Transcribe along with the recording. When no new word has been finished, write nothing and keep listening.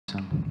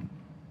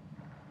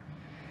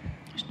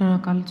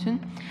Շնորհակալություն։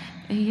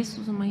 Ես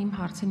ուզում եմ իմ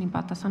հարցին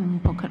պատասխան մի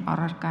փոքր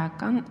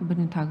առարկայական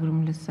բնութագրում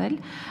լսել,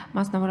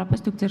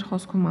 մասնավորապես դուք ձեր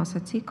խոսքում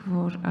ասացիք,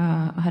 որ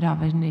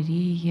հրավերների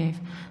եւ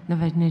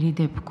նվերների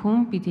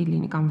դեպքում պիտի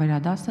լինի կամ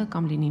վերադասը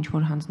կամ լինի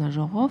ինչ-որ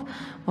հանձնաժողով,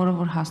 որը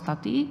որ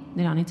հաստատի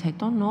դրանից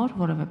հետո նոր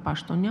որևէ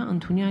պաշտոնյա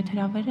ընդունի այդ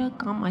հրավերը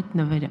կամ այդ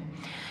նվերը։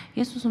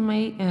 Ես ուզում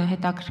եի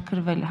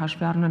հետաքրքրվել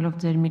հաշվի առնելով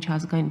ձեր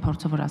միջազգային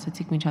փորձը, որ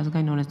ասացիք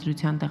միջազգային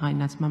օրենսդրության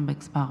տեղայնացմամբ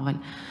եք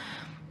զբաղվել։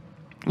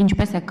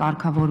 Ինչպես է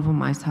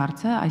կարգավորվում այս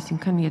հարցը,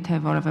 այսինքն եթե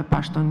որևէ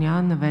պաշտոնյա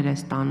նվեր է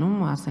ստանում,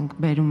 ասենք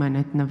բերում են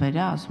այդ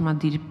նվերը, ասում է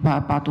դիր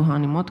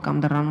պատուհանի մոտ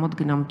կամ դռան մոտ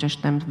գնամ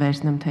ճշտեմ,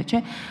 վերցնեմ թե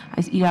չէ,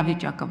 այս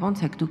իրավիճակը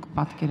ոնց եք դուք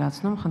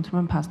պատկերացնում, խնդրում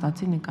եմ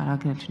փաստացի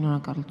նկարագրել,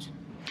 շնորհակալություն։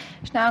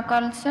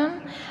 Շնորհակալություն։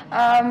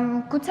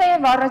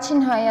 Գուցեև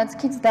առաջին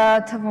հայացքից դա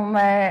թվում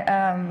է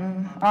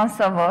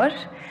անսովոր,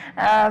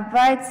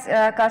 բայց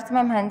կարծում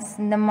եմ հենց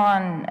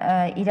նման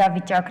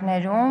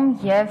իրավիճակներում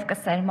եւ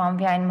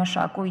կսերմանվի այն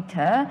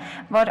մշակույթը,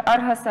 որ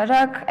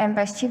առհասարակ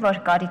այնպես չի, որ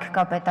կարիք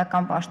կա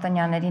պետական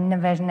պաշտոնյաներին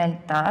նվերնել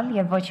տալ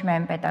եւ ոչ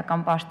միայն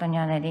պետական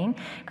պաշտոնյաներին,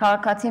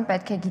 քաղաքացին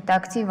պետք է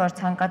գիտակցի, որ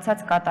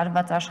ցանկացած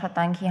կատարված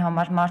աշխատանքի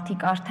համար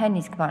մարդիկ արդեն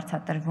իսկ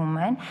բարձրատրվում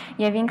են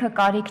եւ ինքը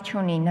կարիք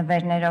չունի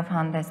նվերներով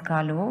հանդես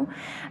գալու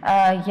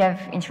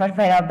եւ ինչ որ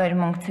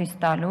վերաբերմունք ցույց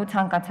տալու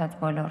ցանկացած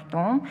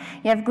ոլորտում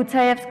եւ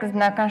գուցեև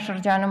սկզբնական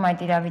շրջանում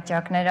այդ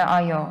իրավիճակները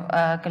այո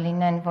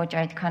կլինեն ոչ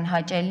այդքան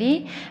հաճելի,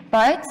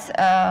 բայց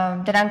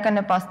դրանք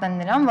կնպաստեն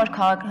նրան, որ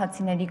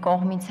քաղաքացիների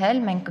կողմից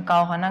էլ մենք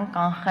կկարողանանք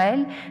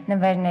կանխել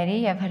նվերների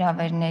եւ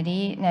հրավերների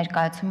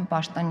ներկայացումը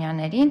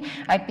պաշտոնյաներին,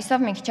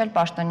 այդպիսով մի քիչ էլ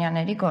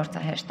պաշտոնյաների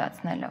գործը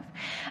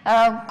հեշտացնելով։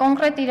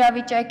 Կոնկրետ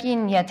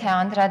իրավիճակին, եթե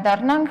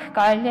անդրադառնանք,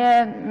 կարելի է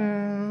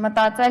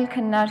մտածել,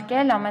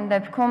 քննարկել, ամեն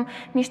դեպքում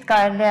միշտ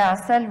կարելի է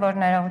ասել, որ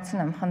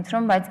ներողություն եմ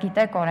խնդրում, բայց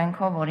գիտեք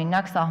օրենքով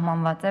օրինակ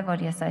սահմանված է,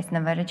 որ ես այս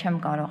նվերը չեմ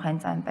կարող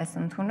հենց այնպես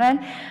ընդունել,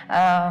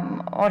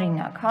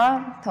 օրինակ, հա,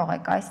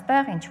 թողեք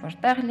այստեղ, ինչ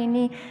որտեղ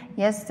լինի,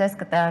 ես ձեզ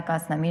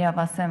կտեղեկացնեմ,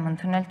 իրավասու եմ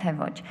ընդունել, թե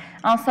ոչ։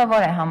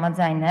 Անսովոր է,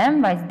 համաձայն եմ,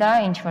 բայց դա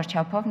ինչ որ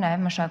չափով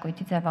նաև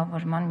մշակույթի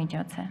ձևավորման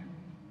միջոց է։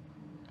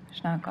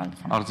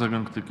 Շնորհակալություն։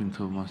 Արձագանք Տիկին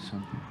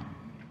Թովմասյան։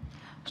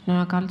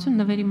 Շնորհակալություն,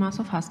 նվերի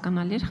մասով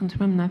հասկանալի էր,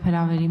 խնդրում եմ նաև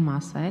հրավերի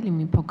մասը, էլի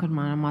մի փոքր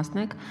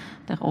մանրամասնեք,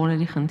 այդտեղ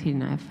օրերի խնդիր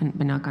նաև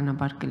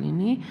բնականաբար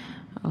կլինի,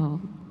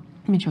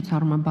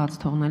 միջոցառումը բաց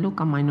թողնելու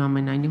կամ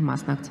այնուամենայնիվ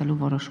մասնակցելու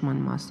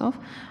որոշման մասով,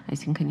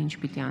 այսինքն ինչ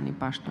պիտի անի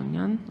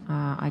պաշտոնյան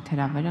այդ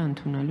հրավերը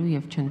ընդունելու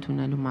եւ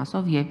չընդունելու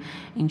մասով եւ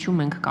ինչու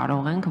մենք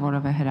կարող ենք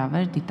որևէ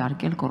հրավեր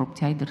դիտարկել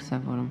կոռուպցիայի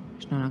դրսևորում։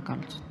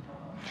 Շնորհակալություն։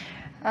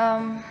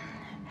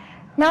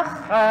 Նախ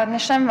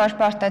նշեմ, որ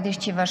պարտադիր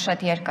չի, որ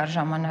շատ երկար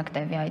ժամանակ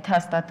տևի այդ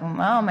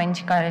հաստատումը, ամեն ինչ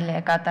կարելի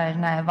է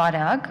կատարել նաև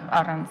արագ,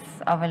 առանց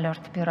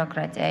ավելորդ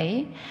բյուրոկրատիայի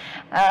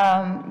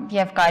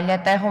եւ կարելի է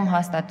տեղում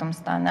հաստատում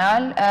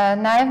ստանալ։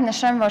 Նաև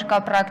նշեմ, որ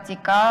կա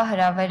պրակտիկա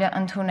հրավերը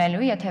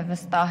ընդունելու, եթե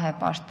վստահ է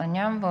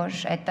պաշտոնյան, որ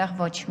այդտեղ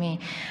ոչ մի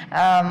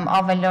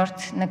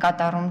ավելորդ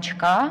նկատառում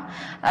չկա,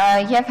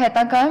 եւ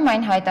հետագայում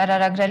այն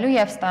հայտարարագրելու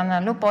եւ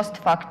ստանալու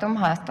post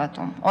factum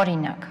հաստատում,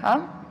 օրինակ, հա։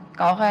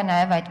 Կարող է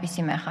նաև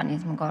այդպիսի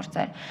մեխանիզմ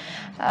գործել։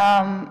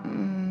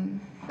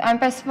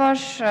 Այնպես որ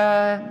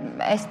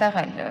այստեղ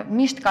էլ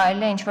միշտ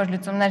կարելի է ինչ-որ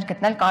լուծումներ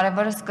գտնել,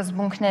 կարևորը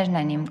սկզբունքներն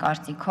են իմ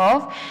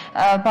կարծիքով,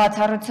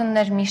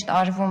 բացառություններ միշտ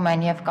արվում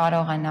են եւ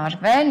կարող են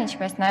արվել,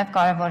 ինչպես նաև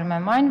կարևորում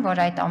եմ այն,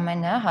 որ այդ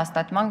ամենը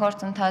հաստատման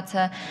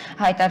գործընթացը,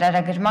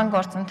 հայտարարագրման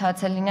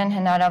գործընթացը լինեն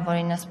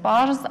հնարավորինս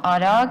պարզ,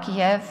 արագ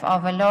եւ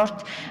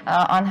ավելորդ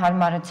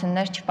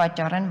անհարմարություններ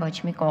չպատճառեն ոչ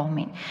մի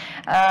կողմին։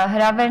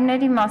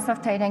 Հրավերների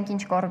մասով թե իրենք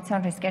ինչ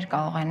կոռուպցիոն ռիսկեր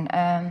կարող են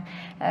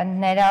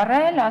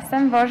ներառել,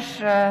 ասեմ, որ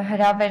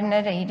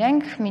հրավերները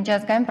իրենք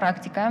միջազգային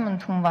պրակտիկայում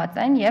ընդունված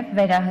են եւ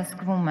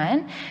վերահսկվում են,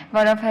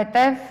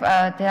 որովհետեւ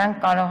դրանք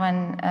կարող են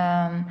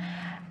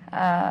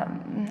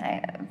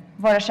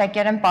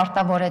որոշակիորեն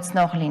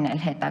պարտավորեցնող լինել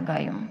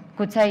հետագայում։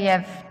 Գուցե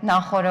եւ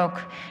նախորոք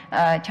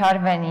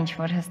չարվեն ինչ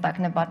որ հստակ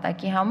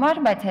նպատակի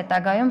համար, բայց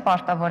հետագայում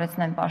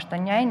պարտավորեցնեն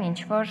պաշտոնյային ինչ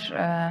որ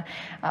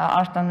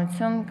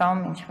արտոնություն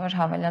կամ ինչ որ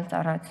հավելյալ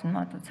ծառայություն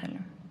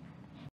մատուցելու։